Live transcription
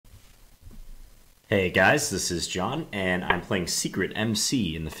Hey guys, this is John, and I'm playing Secret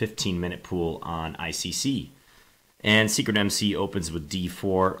MC in the 15-minute pool on ICC. And Secret MC opens with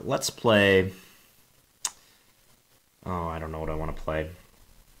D4. Let's play... Oh, I don't know what I want to play.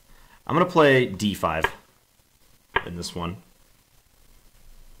 I'm going to play D5 in this one.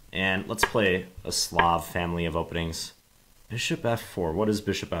 And let's play a Slav family of openings. Bishop F4. What is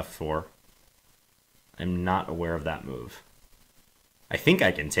Bishop F4? I'm not aware of that move. I think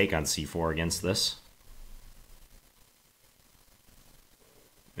I can take on C4 against this.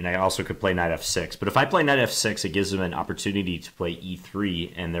 I mean, I also could play knight F6, but if I play knight F6, it gives him an opportunity to play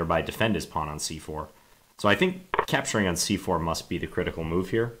E3 and thereby defend his pawn on C4. So I think capturing on C4 must be the critical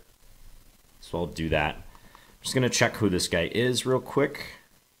move here. So I'll do that. I'm just going to check who this guy is real quick.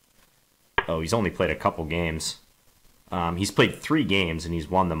 Oh, he's only played a couple games. He's played 3 games and he's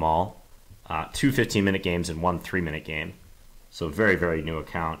won them all. 2 15-minute games and 1 3-minute game. So very, very new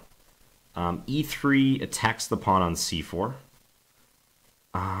account. E3 attacks the pawn on C4.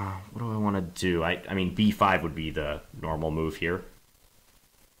 What do I want to do? I mean, B5 would be the normal move here,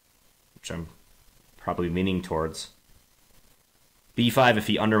 which I'm probably leaning towards. B5 if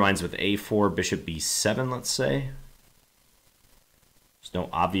he undermines with A4, bishop B7, let's say. There's no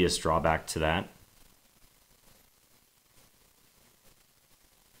obvious drawback to that.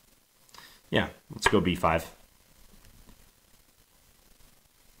 Yeah, let's go B5.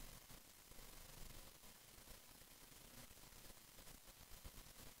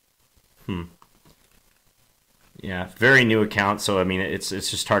 Yeah, very new account, so I mean it's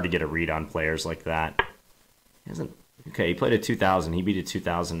just hard to get a read on players like that. Okay, he played a 2000. He beat a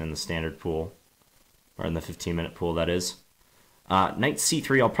 2000 in the standard pool, or in the 15-minute pool, that is. Knight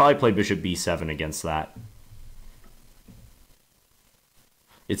C3. I'll probably play bishop B7 against that.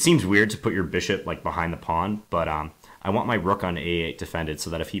 It seems weird to put your bishop like behind the pawn, but I want my rook on A8 defended so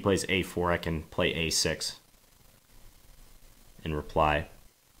that if he plays A4, I can play A6 in reply.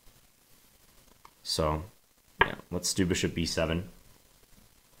 So, yeah, let's do bishop B7.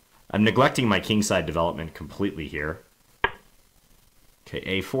 I'm neglecting my kingside development completely here.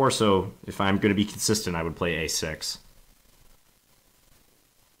 Okay, A4, so if I'm going to be consistent, I would play A6.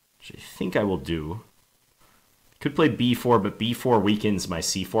 Which I think I will do. Could play B4, but B4 weakens my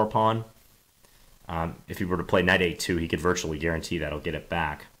C4 pawn. If he were to play knight A2, he could virtually guarantee that I'll get it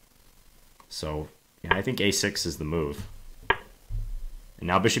back. So, yeah, I think A6 is the move. And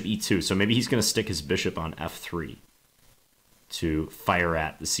now bishop E2, so maybe he's going to stick his bishop on F3 to fire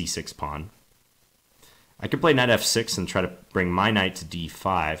at the C6 pawn. I could play knight F6 and try to bring my knight to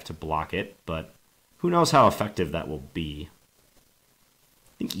D5 to block it, but who knows how effective that will be.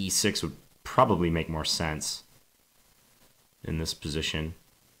 I think E6 would probably make more sense in this position.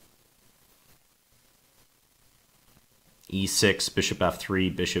 E6, bishop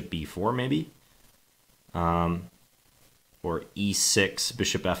F3, bishop B4 maybe? Or E6,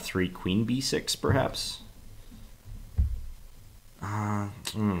 bishop F3, queen B6 perhaps? I'm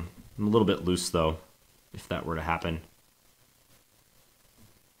a little bit loose though, if that were to happen.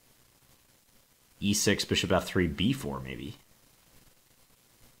 E6, bishop F3, B4 maybe.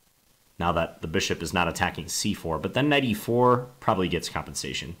 Now that the bishop is not attacking C4, but then knight E4 probably gets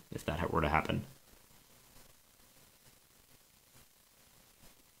compensation if that were to happen.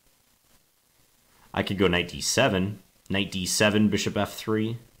 I could go knight D7, knight D7, bishop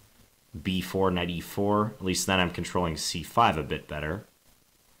F3, B4, knight E4. At least then I'm controlling C5 a bit better.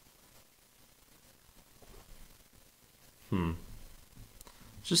 It's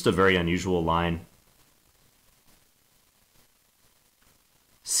just a very unusual line.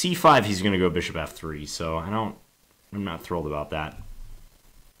 C5, he's going to go bishop F3, so I'm not thrilled about that.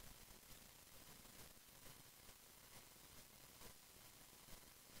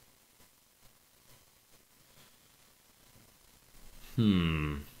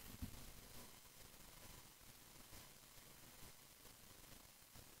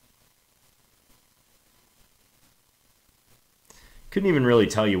 Couldn't even really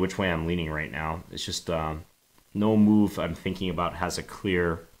tell you which way I'm leaning right now. It's just no move I'm thinking about has a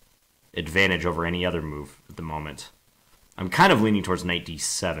clear advantage over any other move at the moment. I'm kind of leaning towards knight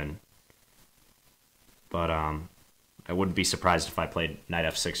D7, but I wouldn't be surprised if I played knight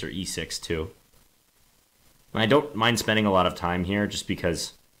F6 or E6 too. And I don't mind spending a lot of time here just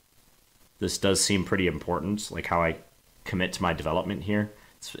because this does seem pretty important, like how I commit to my development here.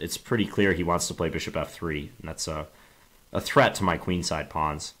 It's pretty clear he wants to play bishop F3, and that's a threat to my queenside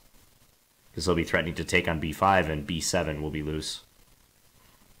pawns, because he'll be threatening to take on B5 and B7 will be loose.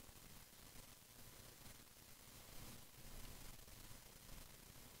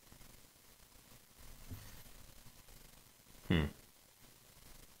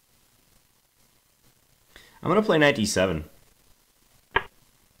 I'm going to play knight d7.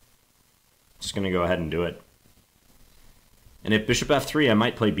 Just going to go ahead and do it. And if bishop f3, I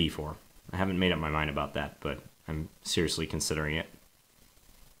might play b4. I haven't made up my mind about that, but I'm seriously considering it.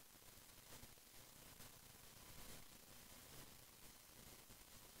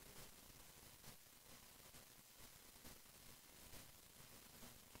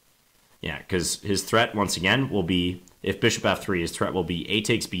 Yeah, because his threat, once again, will be, if bishop f3, his threat will be a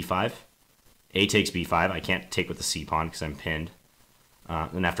takes b5. A takes b5. I can't take with the c pawn because I'm pinned.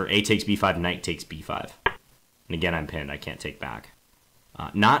 Then after a takes b5, knight takes b5. And again, I'm pinned. I can't take back.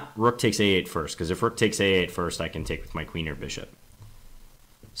 Not rook takes a8 first, because if rook takes a8 first, I can take with my queen or bishop.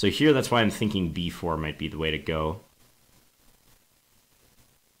 So here, that's why I'm thinking b4 might be the way to go.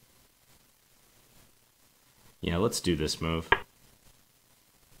 Yeah, let's do this move.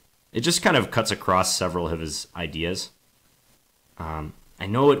 It just kind of cuts across several of his ideas. I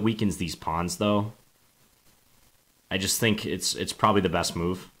know it weakens these pawns, though. I just think it's probably the best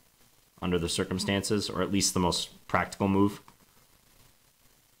move under the circumstances, or at least the most practical move.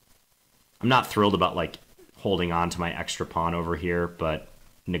 I'm not thrilled about like holding on to my extra pawn over here, but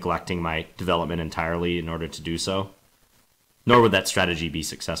neglecting my development entirely in order to do so. Nor would that strategy be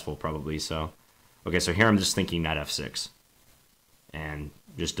successful, probably. So, okay, so here I'm just thinking knight f6. And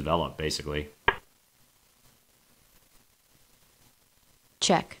just develop, basically.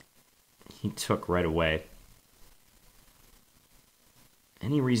 Check. He took right away.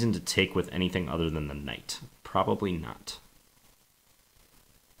 Any reason to take with anything other than the knight? Probably not.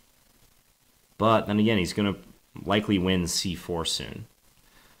 But then again, he's going to likely win c4 soon.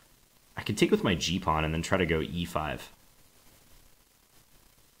 I could take with my g-pawn and then try to go e5.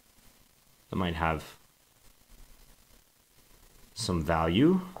 That might have some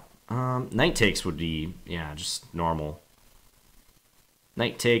value. Knight takes would be, yeah, just normal.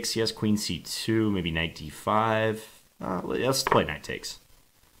 Knight takes, yes, queen c2, maybe knight d5. Let's play knight takes.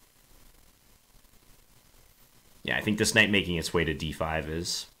 Yeah, I think this knight making its way to d5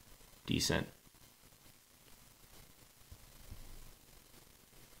 is decent.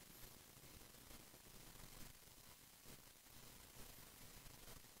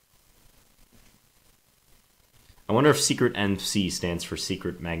 I wonder if secretmc stands for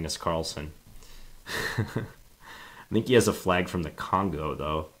Secret Magnus Carlsen. I think he has a flag from the Congo,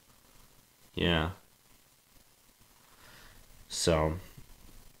 though. Yeah. So,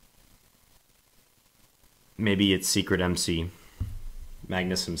 maybe it's secretmc,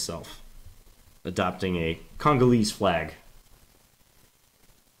 Magnus himself, adopting a Congolese flag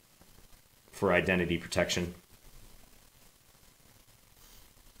for identity protection.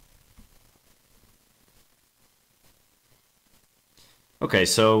 Okay,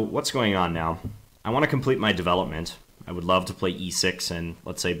 so what's going on now? I want to complete my development. I would love to play e6 and,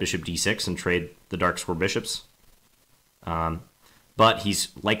 let's say, bishop d6 and trade the dark square bishops. But he's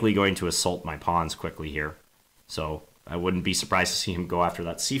likely going to assault my pawns quickly here. So I wouldn't be surprised to see him go after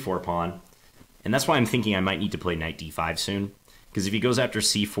that c4 pawn. And that's why I'm thinking I might need to play knight d5 soon. Because if he goes after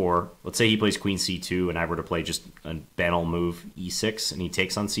c4, let's say he plays queen c2 and I were to play just a banal move e6 and he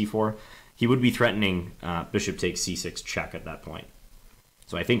takes on c4, he would be threatening bishop takes c6 check at that point.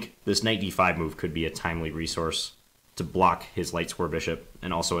 So I think this knight d5 move could be a timely resource to block his light square bishop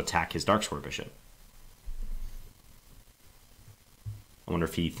and also attack his dark square bishop. I wonder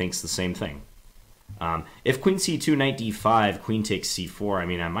if he thinks the same thing. If queen c2, knight d5, queen takes c4, I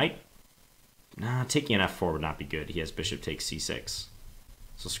mean, I might... Nah, taking an f4 would not be good. He has bishop takes c6.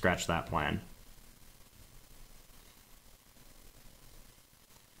 So scratch that plan.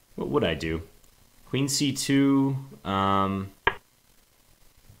 What would I do? Queen c2...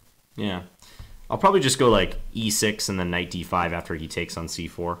 yeah. I'll probably just go like e6 and then knight d5 after he takes on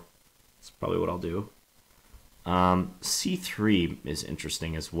c4. That's probably what I'll do. c3 is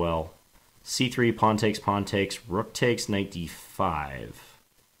interesting as well. c3, pawn takes, rook takes, knight d5.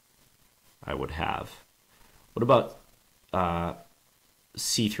 I would have. What about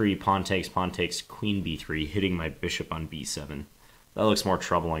c3, pawn takes, queen b3, hitting my bishop on b7? That looks more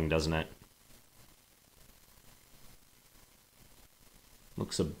troubling, doesn't it?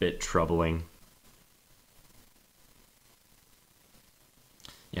 Looks a bit troubling.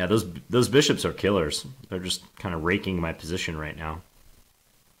 Yeah, those bishops are killers. They're just kind of raking my position right now.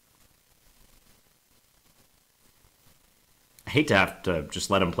 I hate to have to just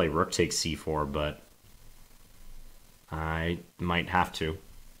let him play rook takes c4, but I might have to.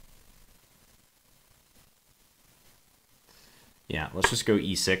 Yeah, let's just go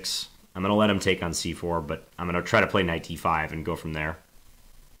e6. I'm going to let him take on c4, but I'm going to try to play knight d5 and go from there.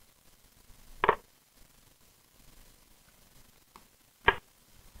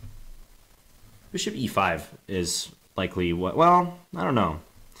 Bishop e5 is likely what... Well, I don't know.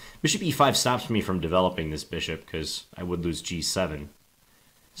 Bishop e5 stops me from developing this bishop because I would lose g7.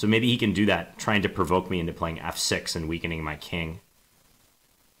 So maybe he can do that, trying to provoke me into playing f6 and weakening my king.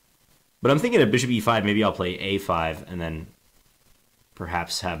 But I'm thinking of bishop e5, maybe I'll play a5 and then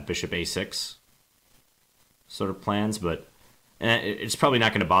perhaps have bishop a6 sort of plans, but it's probably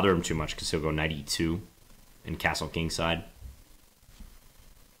not going to bother him too much because he'll go knight e2 and castle kingside.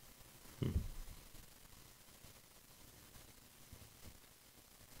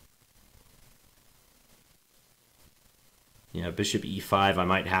 Yeah, bishop e5, I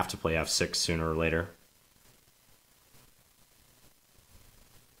might have to play f6 sooner or later.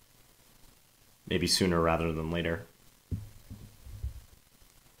 Maybe sooner rather than later.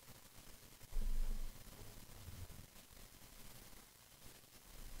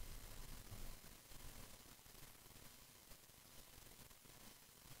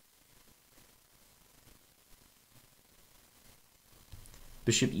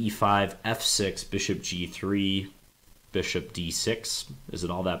 Bishop e5, f6, bishop g3, bishop d6. Is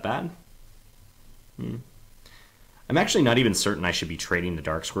it all that bad? I'm actually not even certain I should be trading the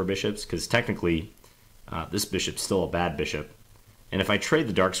dark square bishops, because technically this bishop's still a bad bishop. And if I trade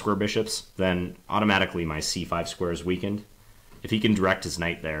the dark square bishops, then automatically my c5 square is weakened. If he can direct his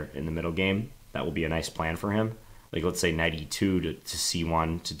knight there in the middle game, that will be a nice plan for him. Like, let's say knight e2 to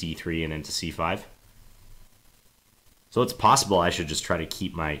c1 to d3 and then to c5. So it's possible I should just try to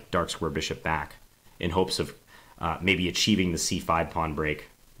keep my dark square bishop back in hopes of maybe achieving the c5 pawn break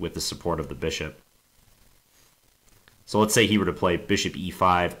with the support of the bishop. So let's say he were to play bishop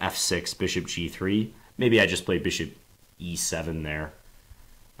e5, f6, bishop g3. Maybe I just play bishop e7 there.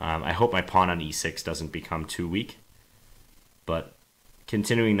 I hope my pawn on e6 doesn't become too weak. But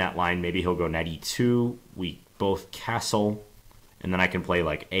continuing that line, maybe he'll go knight e2, we both castle, and then I can play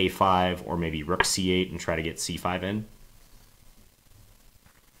like a5 or maybe rook c8 and try to get c5 in.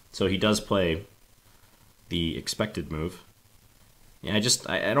 So he does play the expected move. Yeah,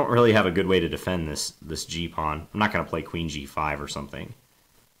 I don't really have a good way to defend this g-pawn. I'm not going to play queen g5 or something.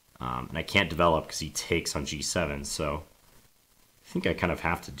 And I can't develop because he takes on g7, so I think I kind of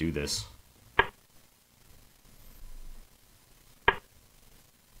have to do this.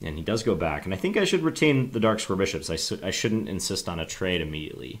 And he does go back, and I think I should retain the dark square bishops. I shouldn't insist on a trade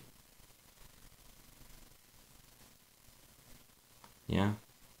immediately. Yeah.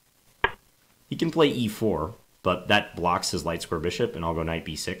 He can play e4, but that blocks his light square bishop, and I'll go knight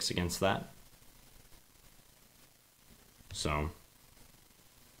b6 against that. So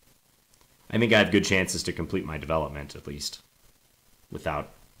I think I have good chances to complete my development, at least, without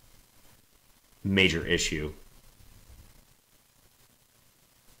major issue.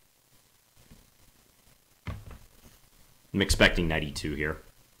 I'm expecting knight e2 here.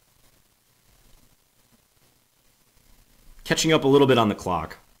 Catching up a little bit on the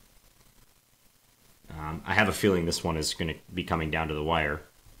clock. I have a feeling this one is going to be coming down to the wire.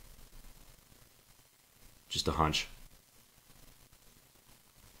 Just a hunch.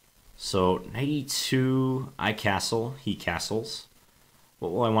 So knight e2, I castle, he castles.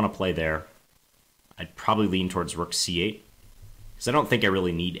 What will I want to play there? I'd probably lean towards rook c8, because I don't think I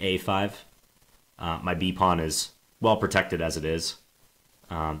really need a5. My b-pawn is well protected as it is,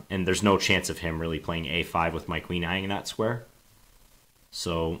 and there's no chance of him really playing a5 with my queen eyeing that square.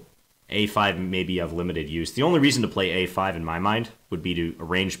 So a5 may be of limited use. The only reason to play a5 in my mind would be to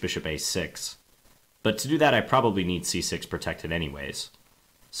arrange bishop a6. But to do that, I probably need c6 protected anyways.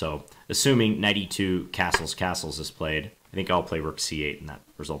 So assuming knight e2 castles castles is played, I think I'll play rook c8 in that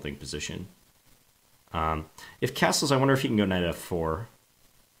resulting position. If castles, I wonder if he can go knight f4.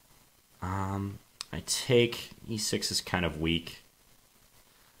 I take e6 is kind of weak.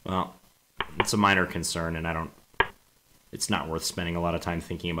 Well, it's a minor concern, and it's not worth spending a lot of time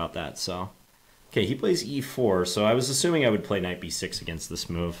thinking about that. So, okay, he plays e4. So I was assuming I would play knight b6 against this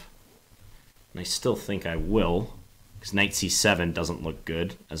move, and I still think I will, because knight c7 doesn't look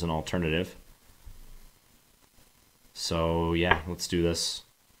good as an alternative. So yeah, let's do this.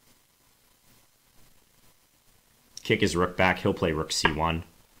 Kick his rook back. He'll play rook c1.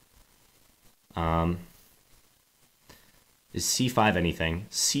 Is c5 anything?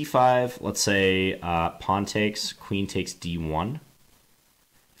 c5, let's say pawn takes, queen takes d1.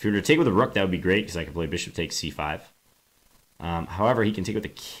 If he were to take with a rook, that would be great, because I could play bishop takes c5. However, he can take with a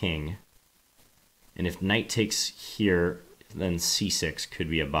king. And if knight takes here, then c6 could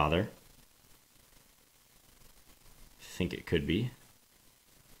be a bother. I think it could be.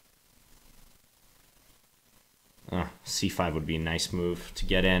 C5 would be a nice move to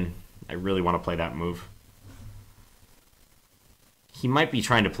get in. I really want to play that move. He might be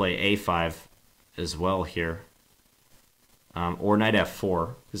trying to play a5 as well here. Or knight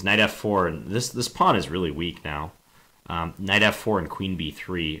f4, because knight f4, and this pawn is really weak now. Knight f4 and queen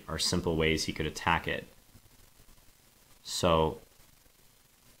b3 are simple ways he could attack it. So,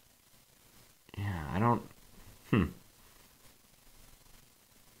 yeah, I don't...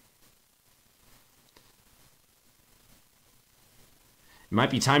 It might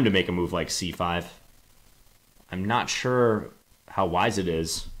be time to make a move like c5. I'm not sure how wise it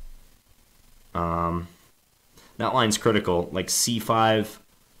is. That line's critical. Like c5,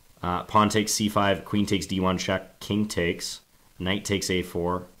 pawn takes c5, queen takes d1 check, king takes, knight takes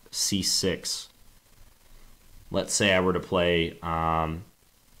a4, c6. Let's say I were to play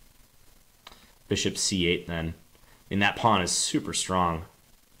bishop c8 then. I mean, that pawn is super strong.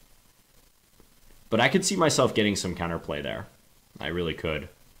 But I could see myself getting some counterplay there. I really could.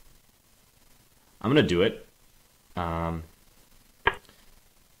 I'm going to do it. Yeah,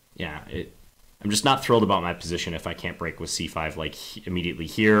 I'm just not thrilled about my position if I can't break with c5 like immediately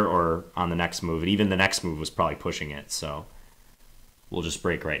here or on the next move. And even the next move was probably pushing it. So we'll just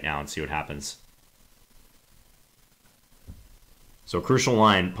break right now and see what happens. So crucial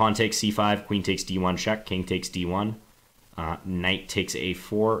line, pawn takes c5, queen takes d1 check, king takes d1, knight takes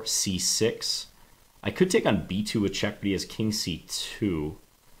a4, c6. I could take on b2 with check, but he has king c2.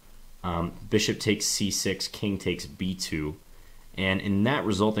 Bishop takes c6, king takes b2. And in that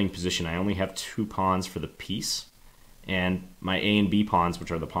resulting position, I only have 2 pawns for the piece. And my a and b pawns,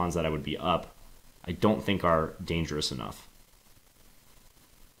 which are the pawns that I would be up, I don't think are dangerous enough.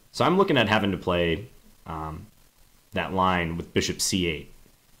 So I'm looking at having to play that line with bishop c8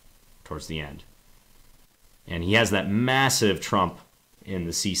 towards the end. And he has that massive trump in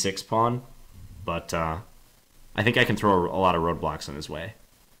the c6 pawn, but I think I can throw a lot of roadblocks in his way.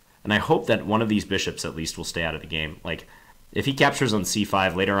 And I hope that one of these bishops at least will stay out of the game. Like, if he captures on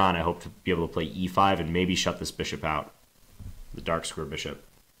c5 later on, I hope to be able to play e5 and maybe shut this bishop out, the dark square bishop.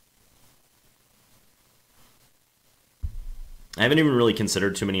 I haven't even really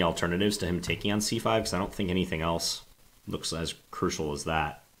considered too many alternatives to him taking on c5 because I don't think anything else looks as crucial as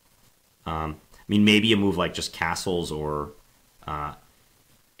that. I mean, maybe a move like just castles or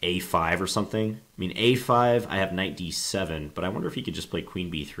a5 or something. I mean, a5, I have knight d7, but I wonder if he could just play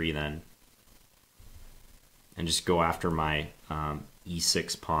queen b3 then and just go after my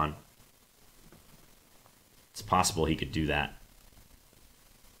e6 pawn. It's possible he could do that.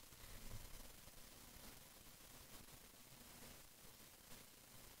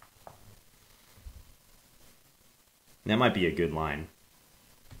 That might be a good line.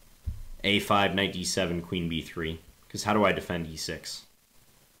 a5, knight d7, queen b3. Because how do I defend e6?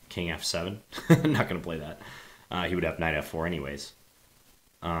 King f7? I'm not going to play that. He would have knight f4 anyways.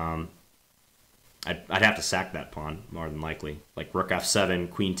 I'd have to sack that pawn, more than likely. Like rook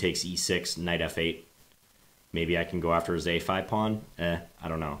f7, queen takes e6, knight f8. Maybe I can go after his a5 pawn? I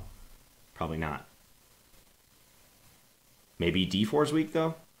don't know. Probably not. Maybe d4 is weak,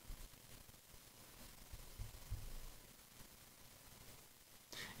 though?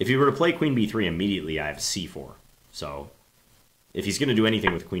 If he were to play queen b3 immediately, I have c4. So if he's going to do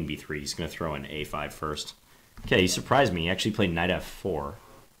anything with queen b3, he's going to throw in a5 first. Okay, he surprised me. He actually played knight f4.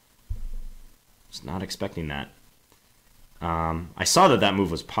 Was not expecting that. I saw that that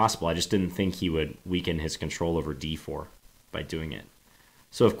move was possible. I just didn't think he would weaken his control over d4 by doing it.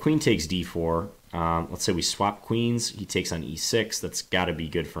 So if queen takes d4, let's say we swap queens. He takes on e6. That's got to be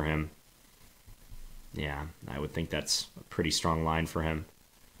good for him. Yeah, I would think that's a pretty strong line for him.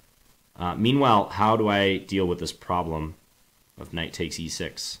 Meanwhile, how do I deal with this problem of knight takes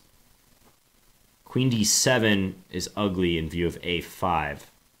e6? Queen d7 is ugly in view of a5,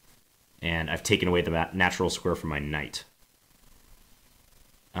 and I've taken away the natural square from my knight.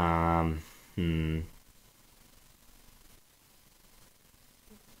 I mean,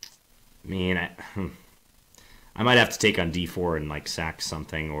 I might have to take on d4 and like sack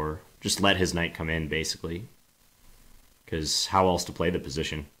something, or just let his knight come in, basically. Because how else to play the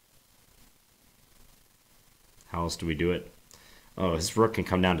position? How else do we do it? Oh, his rook can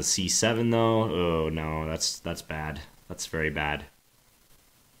come down to c7, though. Oh, no, that's bad. That's very bad.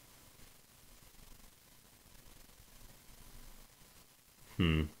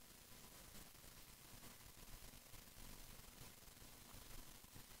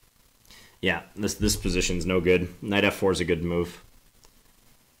 Yeah, this position's no good. Knight f4 is a good move.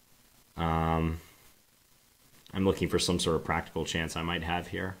 I'm looking for some sort of practical chance I might have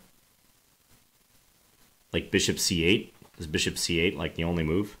here. Like bishop c8? Is bishop c8 like the only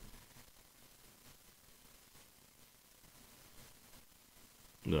move?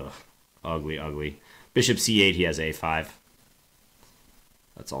 Ugh, ugly, ugly. Bishop c8, he has a5.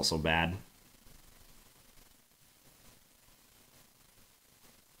 That's also bad.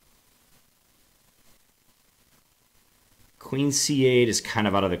 Queen c8 is kind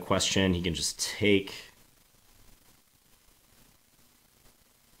of out of the question. He can just take.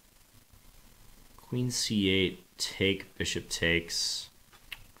 Queen c8, take, bishop takes.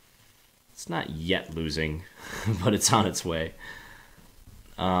 It's not yet losing, but it's on its way.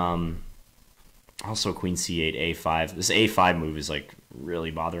 Also queen c8, a5. This a5 move is like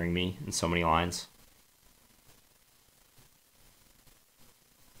really bothering me in so many lines.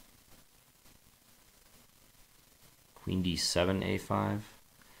 Queen d7, a5.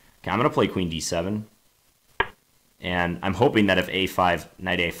 Okay, I'm going to play queen d7. And I'm hoping that if a5,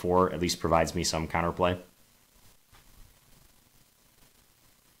 knight a4 at least provides me some counterplay.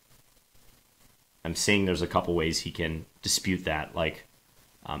 I'm seeing there's a couple ways he can dispute that, like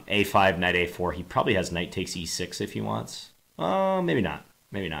a5, knight a4. He probably has knight takes e6 if he wants. Maybe not.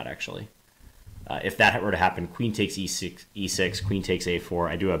 Maybe not, actually. If that were to happen, queen takes e6, queen takes a4.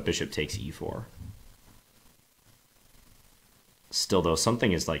 I do have bishop takes e4. Still, though,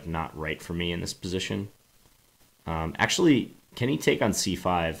 something is like not right for me in this position. Actually, can he take on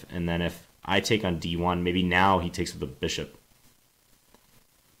c5? And then if I take on d1, maybe now he takes with the bishop.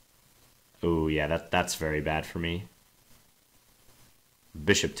 Oh, yeah, that's very bad for me.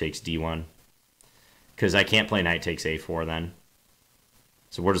 Bishop takes d1. Because I can't play knight takes a4 then.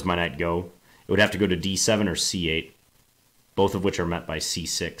 So where does my knight go? It would have to go to d7 or c8. Both of which are met by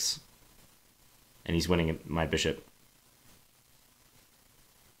c6. And he's winning my bishop.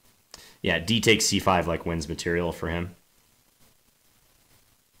 Yeah, d takes c5 like wins material for him.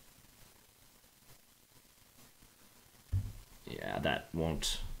 Yeah, that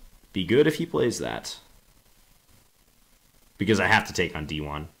won't be good if he plays that. Because I have to take on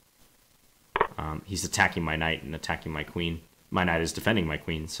d1. He's attacking my knight and attacking my queen. My knight is defending my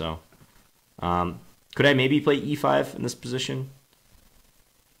queen, so... could I maybe play e5 in this position?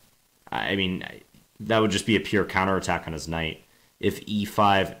 I mean, that would just be a pure counterattack on his knight. If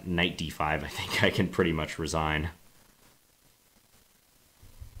e5, knight d5, I think I can pretty much resign.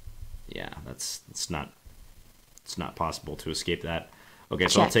 Yeah, it's not possible to escape that. Okay,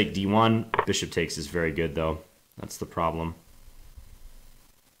 so I'll take d1. Bishop takes is very good, though. That's the problem.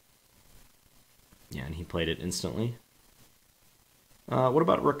 Yeah, and he played it instantly. What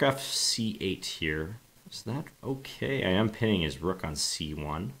about rook f c8 here? Is that okay? I am pinning his rook on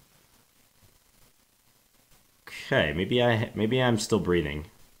c1. Okay, maybe I'm still breathing.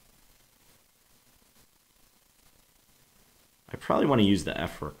 I probably want to use the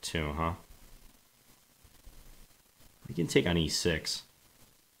f rook too, huh? We can take on e6.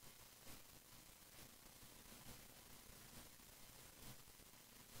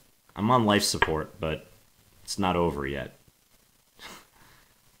 I'm on life support, but it's not over yet.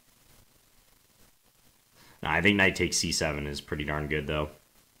 Nah, I think knight takes c7 is pretty darn good, though.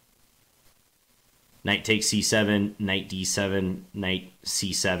 Knight takes c7, knight d7, knight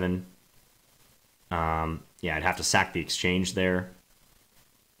c7. Yeah, I'd have to sack the exchange there.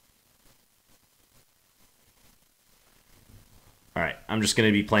 All right, I'm just going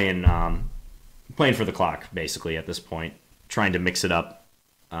to be playing for the clock, basically, at this point. Trying to mix it up.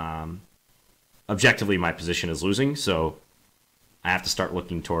 Objectively, my position is losing, so I have to start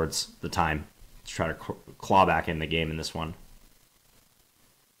looking towards the time to try to claw back in the game in this one.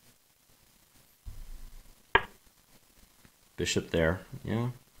 Bishop there. Yeah,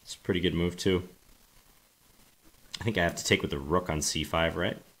 it's a pretty good move, too. I think I have to take with the rook on c5,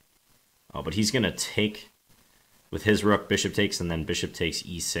 right? Oh, but he's going to take with his rook, bishop takes, and then bishop takes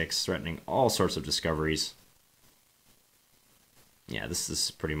e6, threatening all sorts of discoveries. Yeah, this is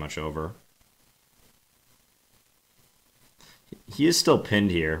pretty much over. He is still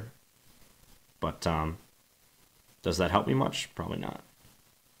pinned here, but does that help me much? Probably not.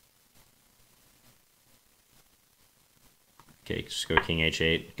 Okay, just go king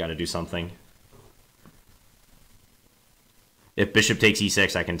h8. Got to do something. If bishop takes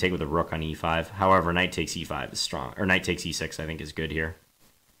e6, I can take with a rook on e5. However, knight takes e5 is strong. Or knight takes e6, I think, is good here.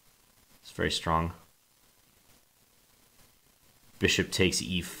 It's very strong. Bishop takes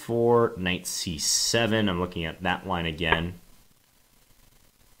e4, knight c7. I'm looking at that line again.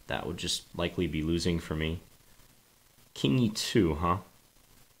 That would just likely be losing for me. King e2, huh?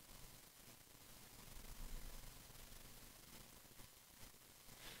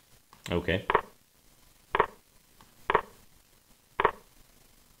 Okay.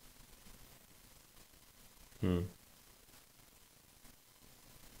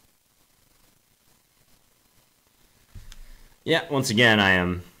 Yeah, once again, I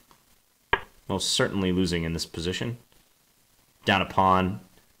am most certainly losing in this position. Down a pawn.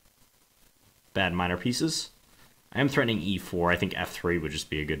 Bad minor pieces. I am threatening e4. I think f3 would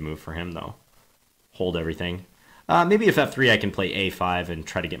just be a good move for him, though. Hold everything. Maybe if f3 I can play a5 and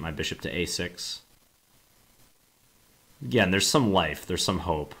try to get my bishop to a6. Again, there's some life, there's some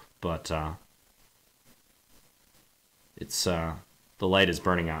hope, but it's the light is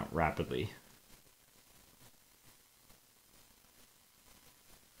burning out rapidly.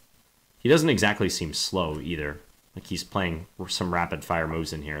 He doesn't exactly seem slow either. Like he's playing some rapid fire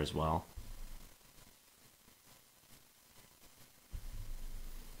moves in here as well.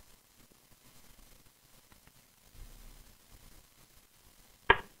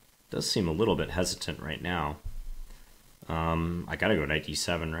 Does seem a little bit hesitant right now. I gotta go knight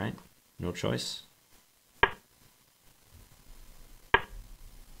d7, right? No choice.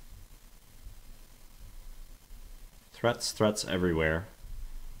 Threats everywhere.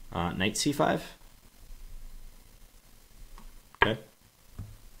 Knight c5. Okay.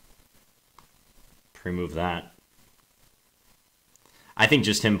 Pre-move that. I think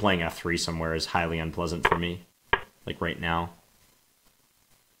just him playing f3 somewhere is highly unpleasant for me. Like right now.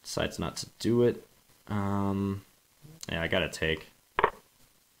 Decides not to do it. Yeah, I gotta take.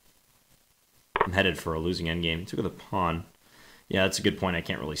 I'm headed for a losing endgame. Took the pawn. Yeah, that's a good point. I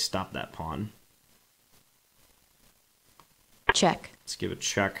can't really stop that pawn. Check. Let's give it a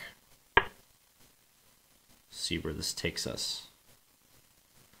check. See where this takes us.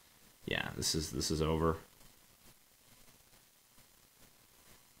 Yeah, this is over.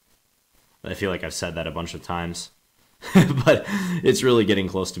 I feel like I've said that a bunch of times. But it's really getting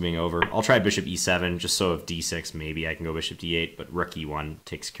close to being over. I'll try bishop e7, just so if d6, maybe I can go bishop d8, but rook e1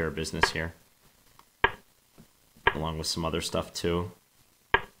 takes care of business here. Along with some other stuff, too.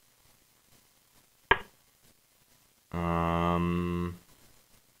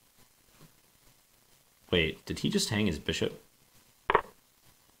 Wait, did he just hang his bishop?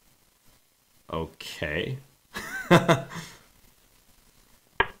 Okay.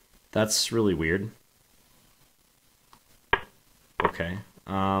 That's really weird. Okay.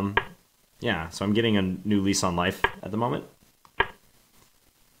 Yeah, so I'm getting a new lease on life at the moment.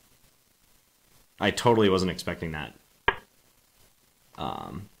 I totally wasn't expecting that.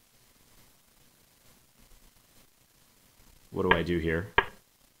 What do I do here?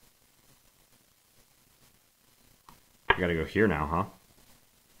 I gotta go here now,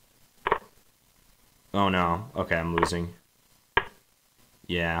 huh? Oh no. Okay, I'm losing.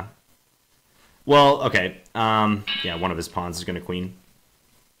 Yeah. Well, okay. Yeah, one of his pawns is gonna queen.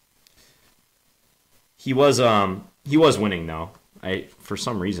 He was winning though. For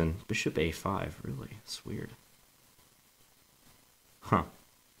some reason, bishop a5, really. It's weird. Huh.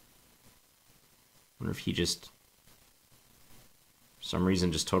 Wonder if he just for some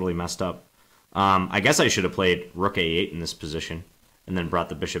reason just totally messed up. I guess I should have played rook a8 in this position and then brought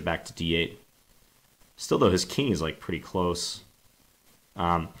the bishop back to d8. Still though, his king is like pretty close.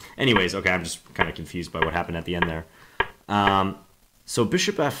 Anyways, okay, I'm just kind of confused by what happened at the end there. So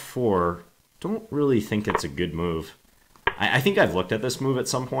bishop f4, don't really think it's a good move. I think I've looked at this move at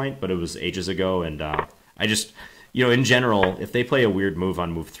some point, but it was ages ago, and I just, you know, in general, if they play a weird move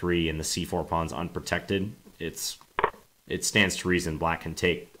on move 3 and the c4 pawn's unprotected, it stands to reason black can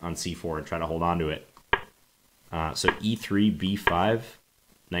take on c4 and try to hold on to it. So e3, b5,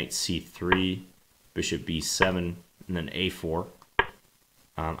 knight c3, bishop b7, and then a4.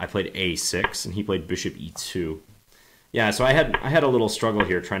 I played a6, and he played bishop e2. Yeah, so I had a little struggle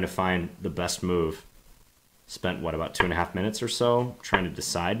here trying to find the best move. Spent, what, about 2.5 minutes or so trying to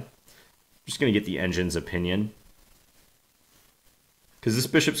decide. I'm just going to get the engine's opinion. Because this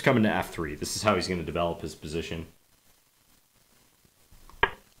bishop's coming to f3. This is how he's going to develop his position.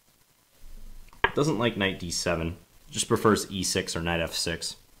 Doesn't like knight d7. Just prefers e6 or knight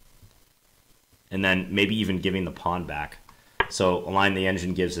f6. And then maybe even giving the pawn back. So a line the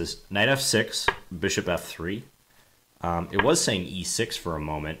engine gives is knight f6, bishop f3. It was saying e6 for a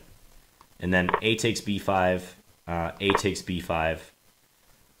moment. And then a takes b5, a takes b5.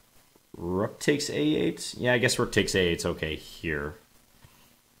 Rook takes a8. Yeah, I guess rook takes a8's okay here.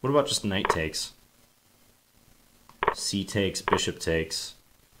 What about just knight takes? C takes, bishop takes,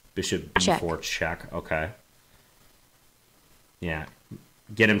 bishop b4 check. Okay. Yeah.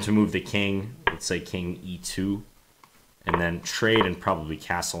 Get him to move the king. Let's say king e2. And then trade and probably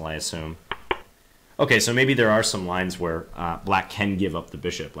castle, I assume. Okay, so maybe there are some lines where black can give up the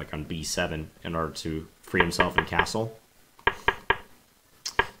bishop, like on b7, in order to free himself and castle.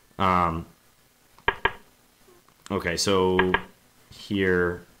 Okay, so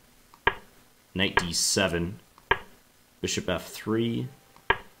here, knight d7, bishop f3,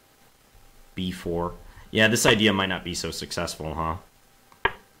 b4. Yeah, this idea might not be so successful, huh?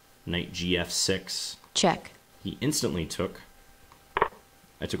 Knight gf6. Check. He instantly took.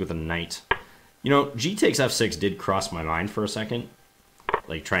 I took with a knight. You know, g takes f6 did cross my mind for a second,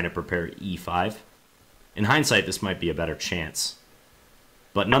 like trying to prepare e5. In hindsight, this might be a better chance.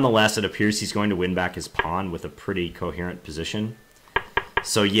 But nonetheless, it appears he's going to win back his pawn with a pretty coherent position.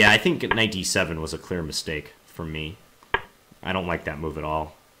 So yeah, I think knight d7 was a clear mistake for me. I don't like that move at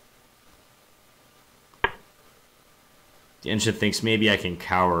all. The engine thinks maybe I can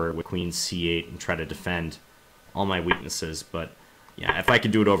cower with queen c8 and try to defend all my weaknesses, but yeah, if I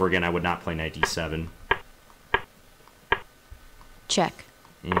could do it over again, I would not play knight d7. Check.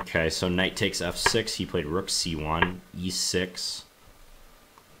 Okay, so knight takes f6. He played rook c1, e6.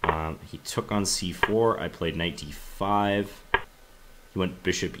 He took on c4. I played knight d5. He went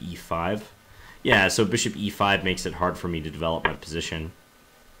bishop e5. Yeah, so bishop e5 makes it hard for me to develop my position.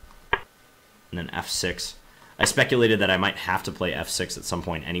 And then f6. I speculated that I might have to play f6 at some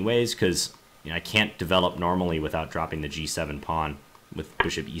point anyways, because I can't develop normally without dropping the g7 pawn with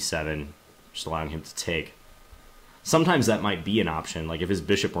bishop e7, just allowing him to take. Sometimes that might be an option, like if his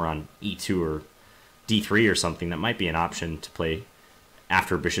bishop were on e2 or d3 or something, that might be an option to play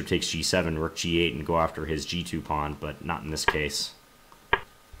after bishop takes g7, rook g8, and go after his g2 pawn, but not in this case.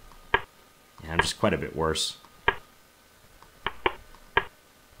 Yeah, I'm just quite a bit worse.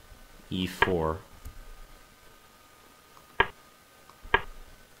 e4.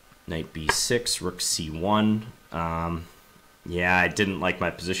 Knight b6, rook c1. Yeah, I didn't like my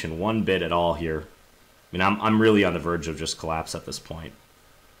position one bit at all here. I mean, I'm really on the verge of just collapse at this point.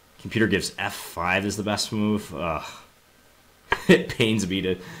 Computer gives f5 is the best move. Ugh. It pains me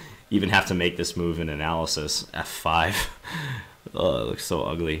to even have to make this move in analysis. f5. Oh, it looks so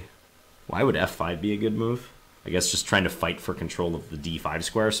ugly. Why would f5 be a good move? I guess just trying to fight for control of the d5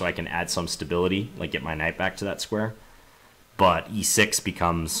 square so I can add some stability, like get my knight back to that square. But e6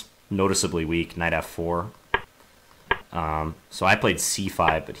 becomes noticeably weak, knight f4. So I played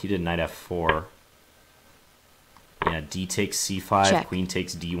c5, but he did knight f4. Yeah, d takes c5, check. Queen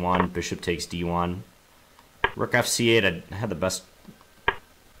takes d1, bishop takes d1. Rook fc8, I had the best...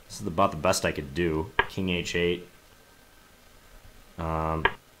 This is about the best I could do. King h8.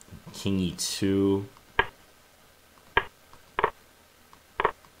 King e2.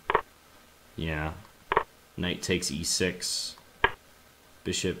 Yeah. Knight takes e6.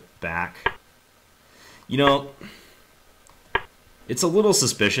 Bishop back. You know, it's a little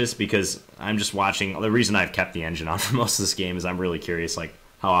suspicious because I'm just watching. The reason I've kept the engine on for most of this game is I'm really curious, like,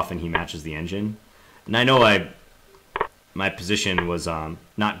 how often he matches the engine. And I know my position was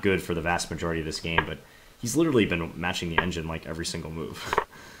not good for the vast majority of this game, but he's literally been matching the engine like every single move.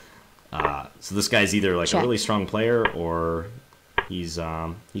 So this guy's either like check. A really strong player or he's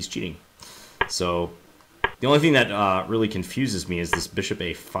cheating. So the only thing that really confuses me is this bishop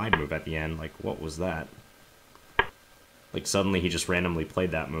a5 move at the end. Like, what was that? Like, suddenly he just randomly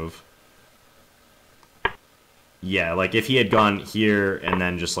played that move. Yeah, like, if he had gone here and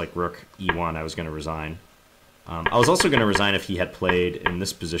then just, like, rook e1, I was going to resign. I was also going to resign if he had played in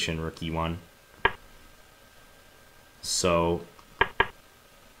this position, rook e1. So,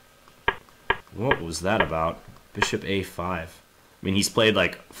 what was that about? Bishop a5. I mean, he's played,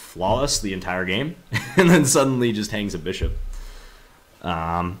 like, flawless the entire game, and then suddenly just hangs a bishop.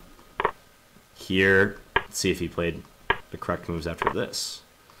 Here, let's see if he played the correct moves after this.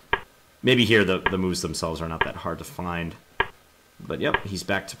 Maybe here the moves themselves are not that hard to find. But yep, he's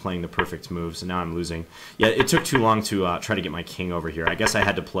back to playing the perfect moves, and now I'm losing. Yeah, it took too long to try to get my king over here. I guess I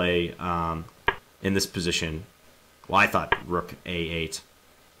had to play in this position. Well, I thought rook a8.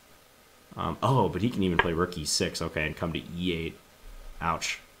 Oh, but he can even play rook e6, okay, and come to e8.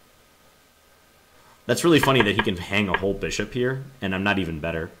 Ouch. That's really funny that he can hang a whole bishop here, and I'm not even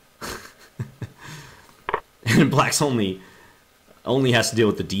better. And Black's only has to deal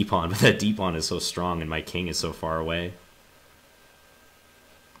with the d-pawn, but that d-pawn is so strong and my king is so far away.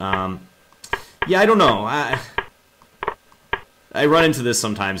 Yeah, I don't know. I run into this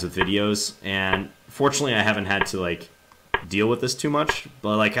sometimes with videos, and fortunately I haven't had to, like, deal with this too much,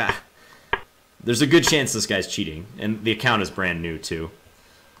 but, like, there's a good chance this guy's cheating, and the account is brand new, too.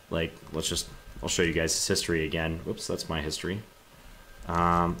 Like, I'll show you guys his history again. Whoops, that's my history.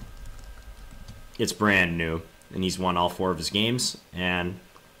 It's brand new, and he's won all 4 of his games, and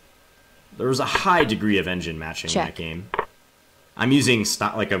there was a high degree of engine matching in that game. I'm using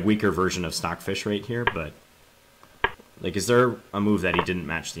like a weaker version of Stockfish right here, but like, is there a move that he didn't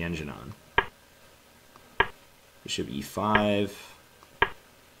match the engine on? Bishop e5,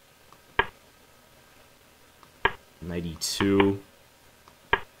 knight e2,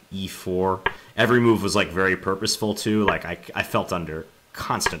 e4. Every move was like very purposeful too. Like I felt under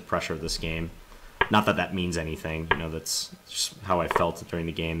constant pressure this game. Not that that means anything, you know, that's just how I felt during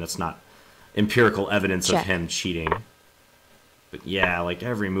the game. That's not empirical evidence Check. of him cheating. But yeah, like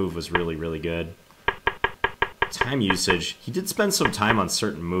every move was really, really good. Time usage. He did spend some time on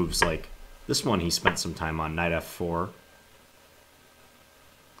certain moves, like this one he spent some time on, knight f4.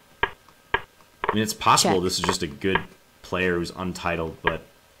 I mean, it's possible Check. this is just a good player who's untitled, but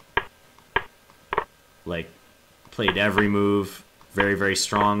like played every move, very, very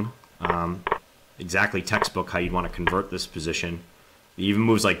strong. Exactly textbook how you'd want to convert this position. He even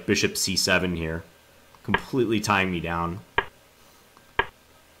moves like bishop c7 here, completely tying me down.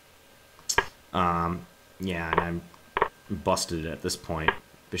 Yeah, and I'm busted at this point.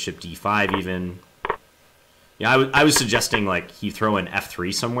 Bishop d5 even. Yeah, I was suggesting like he throw in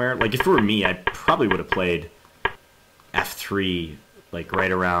f3 somewhere. Like if it were me, I probably would have played f3 like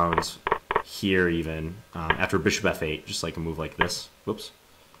right around here even, after bishop f8, just like a move like this. Whoops.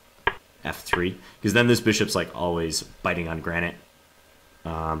 f3, because then this bishop's like always biting on granite.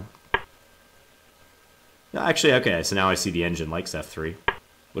 Actually, okay, so now I see the engine likes f3.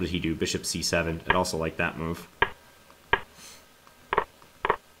 What did he do? Bishop c7. I'd also like that move.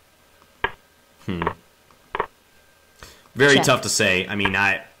 Very Check. tough to say. I mean,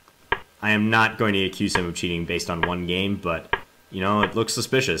 I am not going to accuse him of cheating based on one game, but, you know, it looks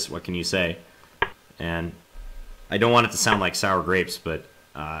suspicious. What can you say? And I don't want it to sound like sour grapes, but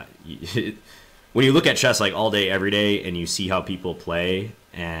when you look at chess like all day, every day, and you see how people play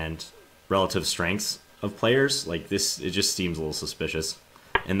and relative strengths of players, like this, it just seems a little suspicious.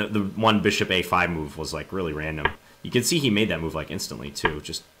 And the one bishop a5 move was like really random. You can see he made that move like instantly too,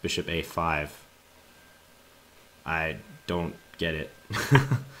 just bishop a5. I don't get it.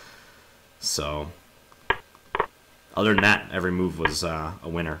 So, other than that, every move was a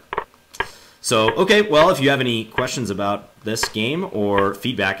winner. So, okay, well, if you have any questions about this game or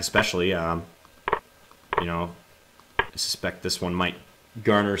feedback especially, you know, I suspect this one might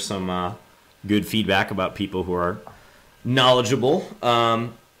garner some good feedback about people who are knowledgeable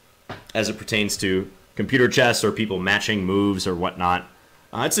as it pertains to computer chess or people matching moves or whatnot.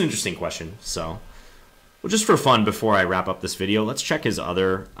 It's an interesting question. So, well, just for fun, before I wrap up this video, let's check his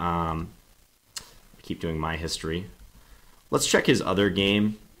other... I keep doing my history. Let's check his other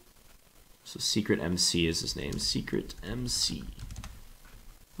game. So secretmc is his name. Secretmc.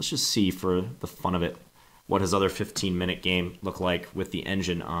 Let's just see for the fun of it what his other 15-minute game looked like with the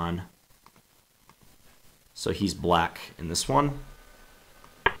engine on. So he's black in this one.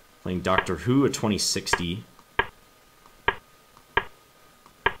 Playing Doctor Who, a 2060.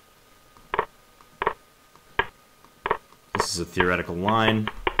 This is a theoretical line.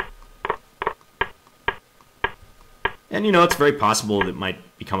 And, you know, it's very possible that it might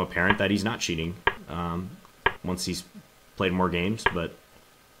become apparent that he's not cheating once he's played more games, but...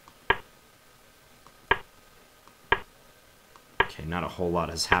 Okay, not a whole lot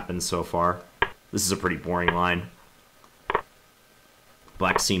has happened so far. This is a pretty boring line.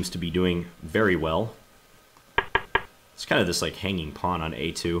 Black seems to be doing very well. It's kind of this, like, hanging pawn on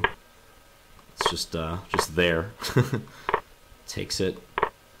a2. It's just there. Takes it.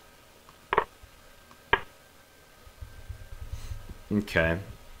 Okay,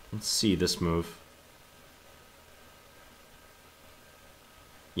 let's see this move.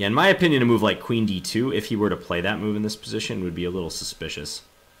 Yeah, in my opinion, a move like Queen d2, if he were to play that move in this position, would be a little suspicious.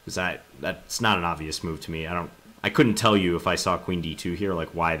 Because that's not an obvious move to me. I couldn't tell you if I saw Queen d2 here, like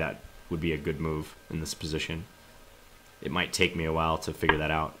why that would be a good move in this position. It might take me a while to figure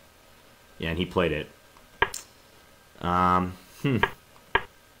that out. Yeah, and he played it. How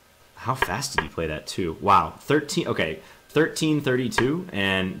fast did he play that too? Wow, 13. Okay. 13:32,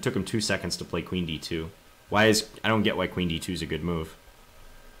 and it took him 2 seconds to play Queen d2. I don't get why Queen d2 is a good move.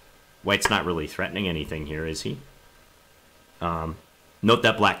 White's not really threatening anything here, is he? Note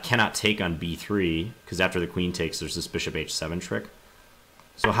that black cannot take on b3, because after the queen takes, there's this bishop h7 trick.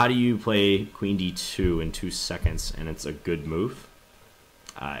 So how do you play Queen d2 in 2 seconds, and it's a good move?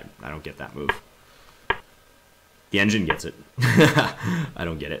 I don't get that move. The engine gets it. I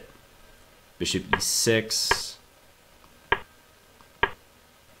don't get it. Bishop e6...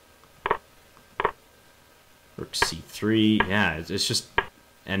 Rook c3, yeah, it's just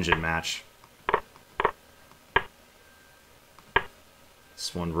engine match.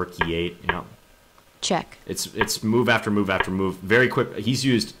 This one, rook e8, yeah. Check. It's move after move after move. Very quick. He's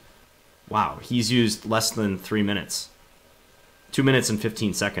used less than 3 minutes. 2 minutes and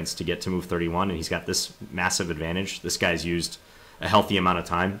 15 seconds to get to move 31, and he's got this massive advantage. This guy's used a healthy amount of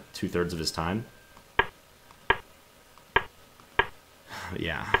time, 2/3 of his time.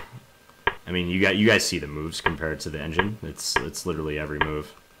 Yeah. I mean, you guys see the moves compared to the engine. It's literally every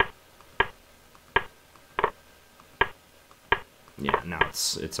move. Yeah, now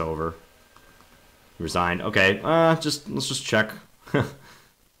it's over. Resigned. Okay, let's just check.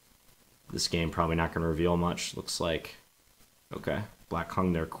 This game probably not going to reveal much. Looks like, okay, black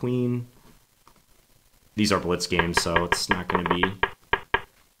hung their queen. These are blitz games, so it's not going to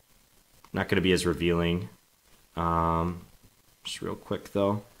be as revealing. Just real quick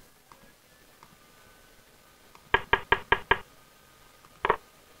though.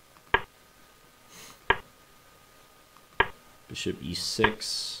 Bishop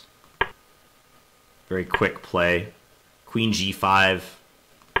e6. Very quick play. Queen g5.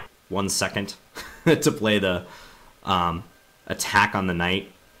 1 second to play the attack on the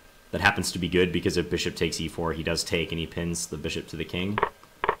knight. That happens to be good because if bishop takes e4, he does take and he pins the bishop to the king.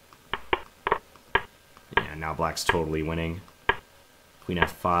 Yeah, now black's totally winning. Queen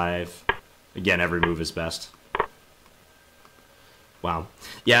f5. Again, every move is best. Wow.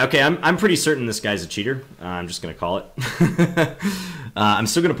 Yeah, okay, I'm pretty certain this guy's a cheater. I'm just going to call it. I'm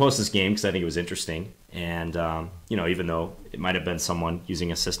still going to post this game because I think it was interesting. And, you know, even though it might have been someone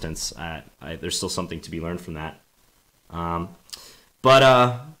using assistance, there's still something to be learned from that.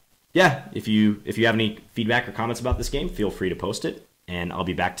 Yeah, if you have any feedback or comments about this game, feel free to post it. And I'll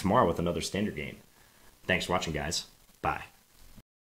be back tomorrow with another standard game. Thanks for watching, guys. Bye.